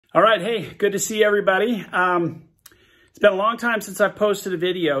All right, hey, good to see everybody. It's been a long time since I've posted a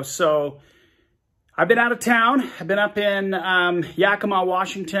video, so I've been out of town. I've been up in Yakima,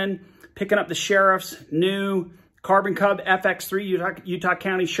 Washington, picking up the sheriff's new Carbon Cub FX3, Utah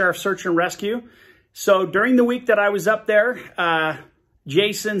County Sheriff Search and Rescue. So during the week that I was up there,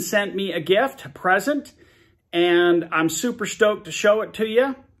 Jason sent me a gift, a present, and I'm super stoked to show it to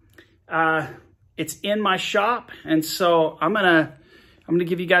you. It's in my shop, and so I'm gonna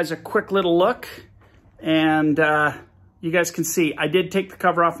give you guys a quick little look, and you guys can see I did take the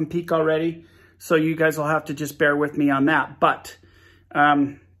cover off and peek already, so you guys will have to just bear with me on that, but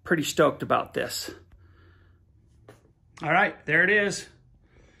pretty stoked about this. All right, there it is.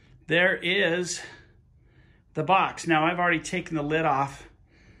 There is the box. Now I've already taken the lid off.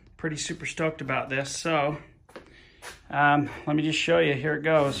 Pretty super stoked about this. So let me just show you. Here it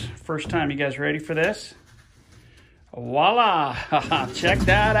goes. First time. You guys ready for this? Voila! Check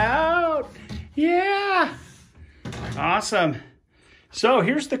that out. Yeah. Awesome. So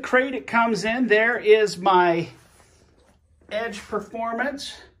here's the crate it comes in. There is my Edge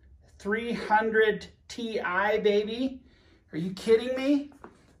Performance 300 Ti, baby. Are you kidding me?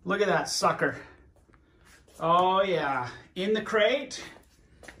 Look at that sucker. Oh yeah, in the crate.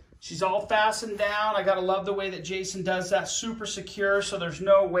 She's all fastened down. I gotta love the way that Jason does that. Super secure, so there's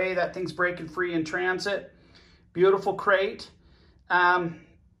no way that thing's breaking free in transit. Beautiful crate.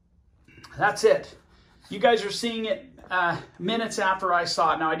 That's it. You guys are seeing it minutes after I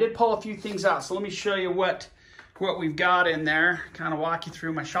saw it. Now I did pull a few things out, so let me show you what we've got in there. Kind of walk you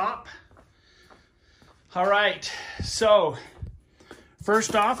through my shop. All right, so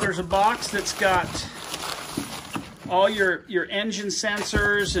first off, there's a box that's got all your engine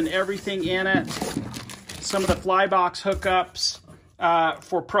sensors and everything in it. Some of the fly box hookups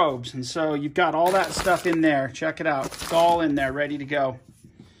for probes. And so you've got all that stuff in there. Check it out. It's all in there, ready to go.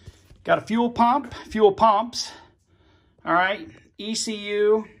 Got a fuel pump, fuel pumps. All right,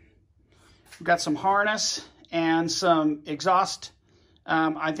 ECU. We've got some harness and some exhaust,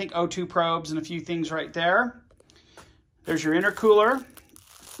 I think O2 probes and a few things right there. There's your intercooler.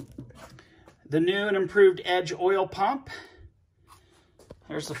 The new and improved Edge oil pump.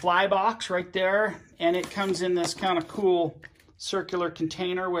 There's the fly box right there. And it comes in this kind of cool circular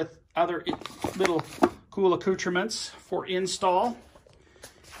container with other little cool accoutrements for install.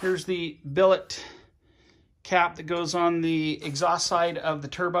 Here's the billet cap that goes on the exhaust side of the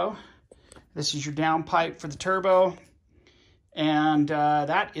turbo. This is your downpipe for the turbo. And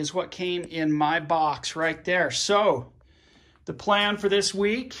that is what came in my box right there. So the plan for this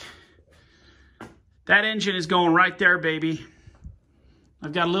week, that engine is going right there, baby.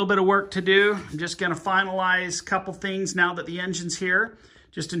 I've got a little bit of work to do. I'm just gonna finalize a couple things now that the engine's here,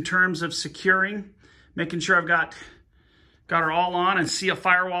 just in terms of securing, making sure I've got her all on and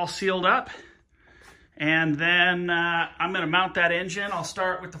firewall sealed up. And then I'm gonna mount that engine. I'll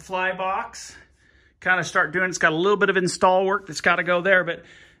start with the fly box, kind of start doing, it's got a little bit of install work that's gotta go there, but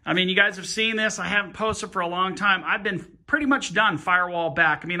I mean, you guys have seen this. I haven't posted for a long time. I've been pretty much done firewall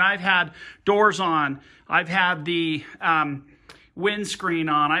back. I mean, I've had doors on. I've had the windscreen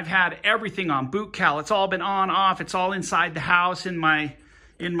on. I've had everything on. Boot cowl. It's all been on, off. It's all inside the house in my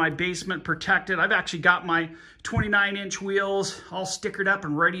basement protected. I've actually got my 29-inch wheels all stickered up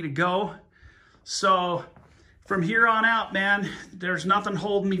and ready to go. So from here on out, man, there's nothing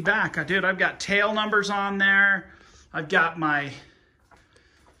holding me back. Dude, I've got tail numbers on there. I've got my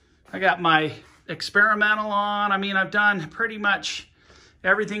experimental on. I mean, I've done pretty much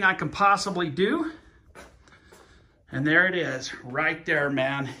everything I can possibly do. And there it is, right there,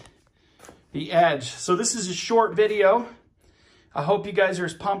 man. The Edge. So this is a short video. I hope you guys are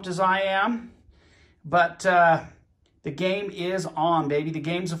as pumped as I am. But the game is on, baby. The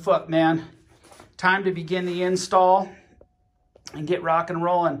game's afoot, man. Time to begin the install and get rock and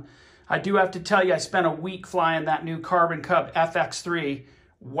rolling. I do have to tell you, I spent a week flying that new Carbon Cub FX3.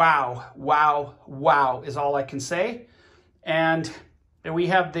 Wow, wow, wow is all I can say. And we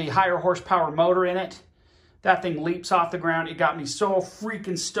have the higher horsepower motor in it. That thing leaps off the ground. It got me so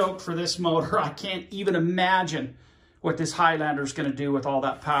freaking stoked for this motor. I can't even imagine what this Highlander is going to do with all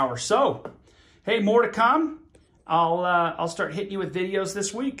that power. So, hey, more to come. I'll start hitting you with videos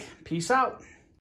this week. Peace out.